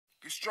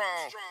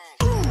strong.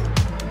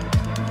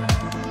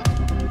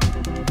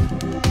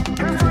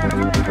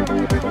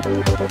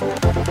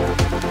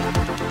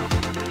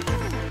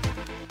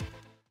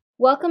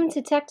 Welcome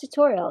to Tech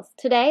Tutorials.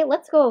 Today,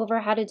 let's go over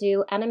how to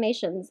do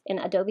animations in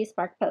Adobe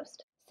Spark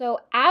Post. So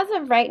as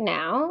of right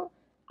now,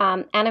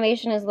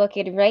 animation is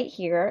located right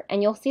here,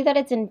 and you'll see that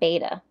it's in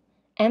beta.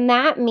 And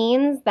that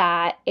means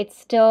that it's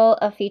still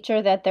a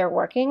feature that they're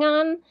working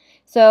on.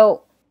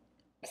 So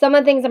some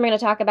of the things I'm going to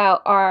talk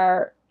about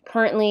are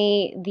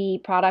currently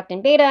the product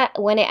in beta.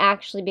 When it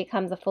actually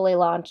becomes a fully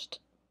launched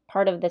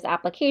part of this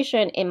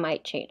application, it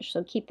might change.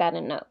 So keep that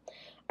in note.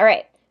 All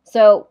right,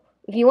 so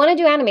if you want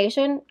to do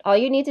animation, all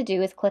you need to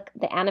do is click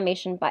the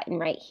animation button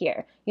right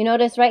here. You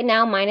notice right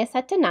now mine is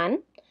set to none.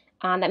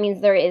 That means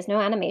there is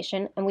no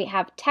animation, and we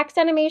have text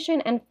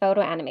animation and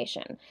photo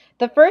animation.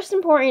 The first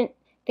important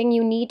thing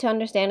you need to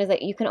understand is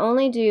that you can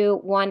only do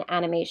one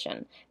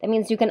animation. That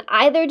means you can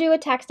either do a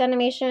text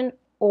animation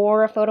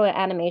or a photo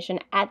animation.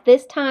 At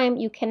this time,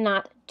 you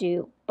cannot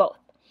do both.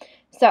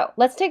 So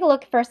let's take a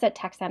look first at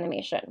text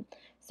animation.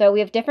 So we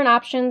have different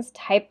options: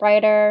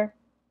 typewriter,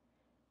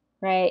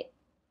 right?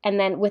 And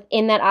then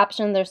within that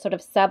option, there's sort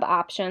of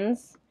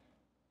sub-options: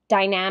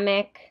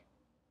 dynamic,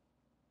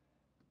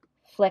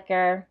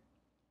 flicker.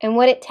 And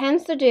what it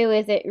tends to do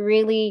is it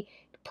really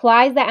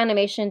applies the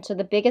animation to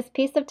the biggest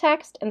piece of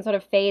text and sort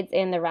of fades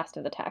in the rest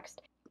of the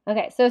text.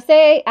 Okay, so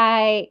say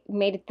I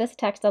made this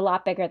text a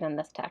lot bigger than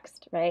this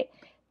text, right?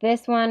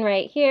 This one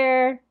right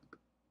here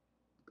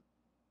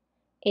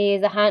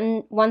is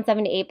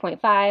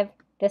 178.5.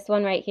 This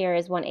one right here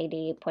is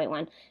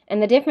 188.1.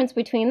 And the difference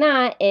between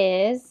that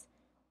is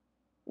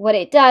what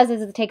it does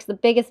is it takes the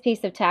biggest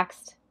piece of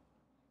text,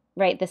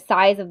 right, the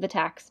size of the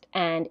text,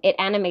 and it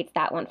animates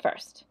that one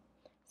first.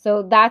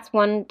 So that's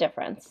one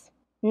difference.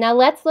 Now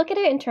let's look at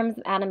it in terms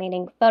of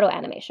animating photo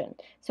animation.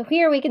 So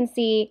here we can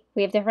see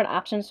we have different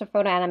options for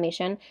photo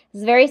animation.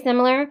 It's very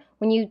similar.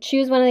 When you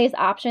choose one of these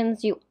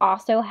options, you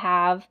also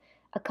have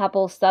a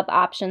couple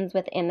sub-options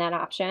within that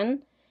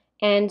option.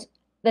 And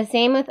the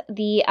same with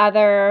the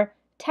other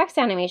text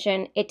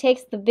animation. It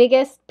takes the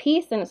biggest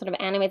piece and it sort of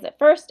animates it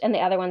first, and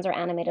the other ones are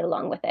animated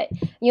along with it.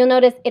 You'll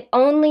notice it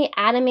only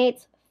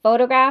animates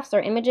photographs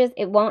or images.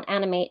 It won't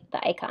animate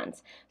the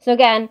icons. So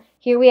again,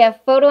 here we have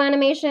photo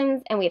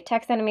animations and we have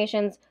text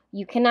animations.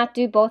 You cannot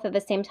do both at the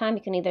same time.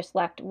 You can either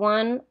select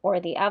one or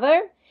the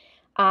other.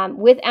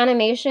 With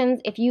animations,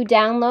 if you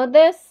download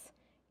this,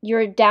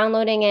 you're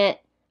downloading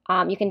it.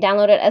 You can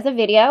download it as a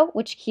video,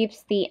 which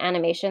keeps the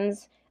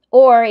animations,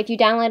 or if you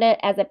download it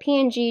as a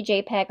PNG,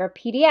 JPEG, or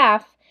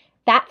PDF,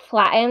 that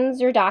flattens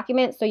your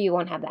document so you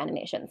won't have the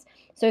animations.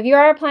 So if you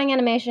are applying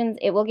animations,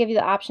 it will give you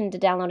the option to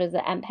download as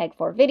an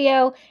MPEG-4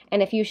 video,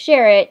 and if you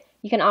share it,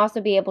 you can also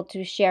be able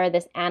to share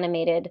this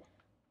animated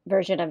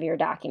version of your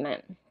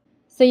document.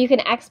 So you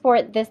can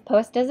export this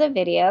post as a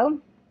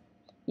video.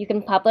 You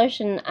can publish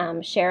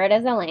and share it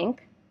as a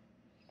link.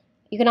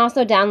 You can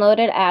also download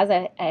it as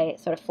a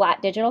sort of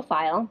flat digital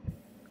file.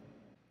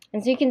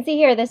 And so you can see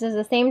here, this is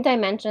the same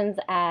dimensions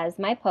as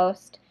my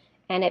post,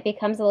 and it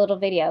becomes a little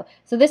video.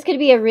 So this could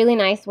be a really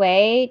nice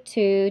way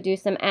to do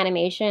some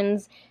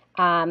animations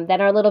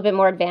that are a little bit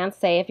more advanced.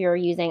 Say if you're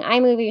using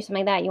iMovie or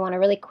something like that, you want a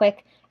really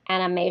quick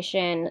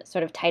animation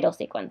sort of title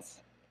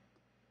sequence.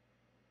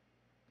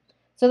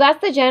 So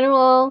that's the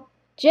general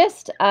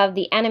gist of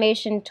the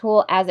animation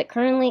tool as it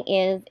currently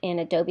is in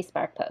Adobe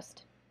Spark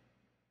Post.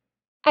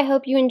 I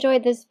hope you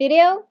enjoyed this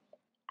video.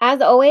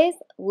 As always,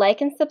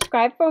 like and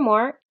subscribe for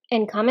more,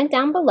 and comment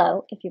down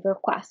below if you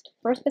request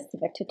for a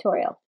specific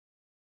tutorial.